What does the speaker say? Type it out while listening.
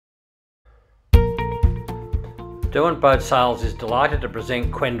Doing Boat Sales is delighted to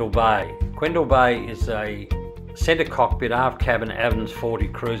present Quendal Bay. Quendal Bay is a centre cockpit, aft cabin Evans 40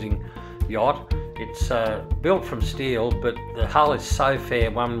 cruising yacht. It's built from steel, but the hull is so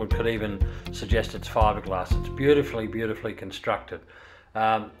fair one could even suggest it's fiberglass. It's beautifully constructed.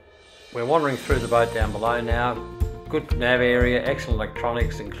 We're wandering through the boat down below now. Good nav area, excellent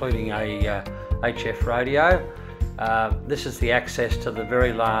electronics, including a HF radio. This is the access to the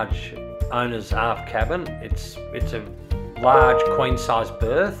very large owner's aft cabin. It's a large queen size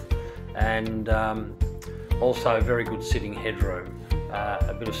berth and also very good sitting headroom.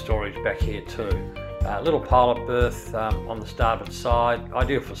 A bit of storage back here too. Little pilot berth on the starboard side,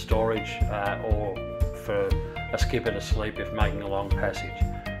 ideal for storage or for a skipper to sleep if making a long passage.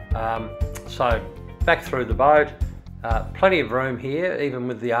 So back through the boat, plenty of room here, even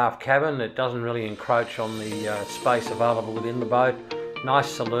with the aft cabin. It doesn't really encroach on the space available within the boat. Nice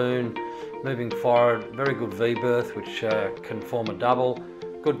saloon, moving forward, very good V-berth which can form a double.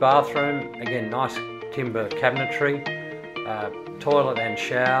 Good bathroom, again nice timber cabinetry, toilet and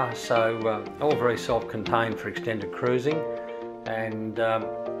shower, so all very self-contained for extended cruising and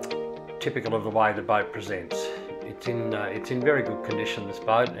typical of the way the boat presents. It's in very good condition, this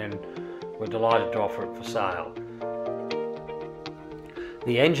boat, and we're delighted to offer it for sale.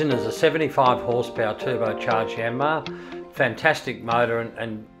 The engine is a 75 horsepower turbocharged Yanmar, fantastic motor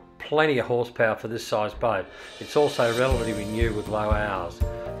and plenty of horsepower for this size boat. It's also relatively new with low hours.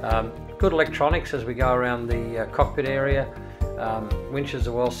 Good electronics as we go around the cockpit area. Winches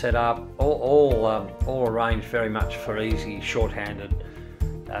are well set up, all arranged very much for easy short-handed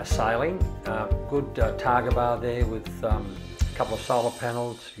sailing. Good targa bar there with a couple of solar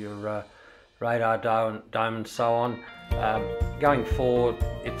panels, your radar dome and so on. Going forward,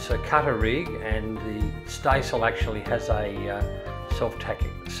 it's a cutter rig and the staysail actually has a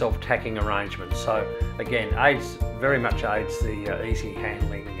self-tacking arrangement, so again very much aids the easy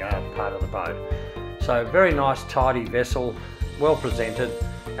handling part of the boat. So very nice tidy vessel, well presented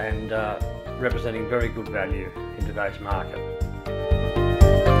and representing very good value in today's market.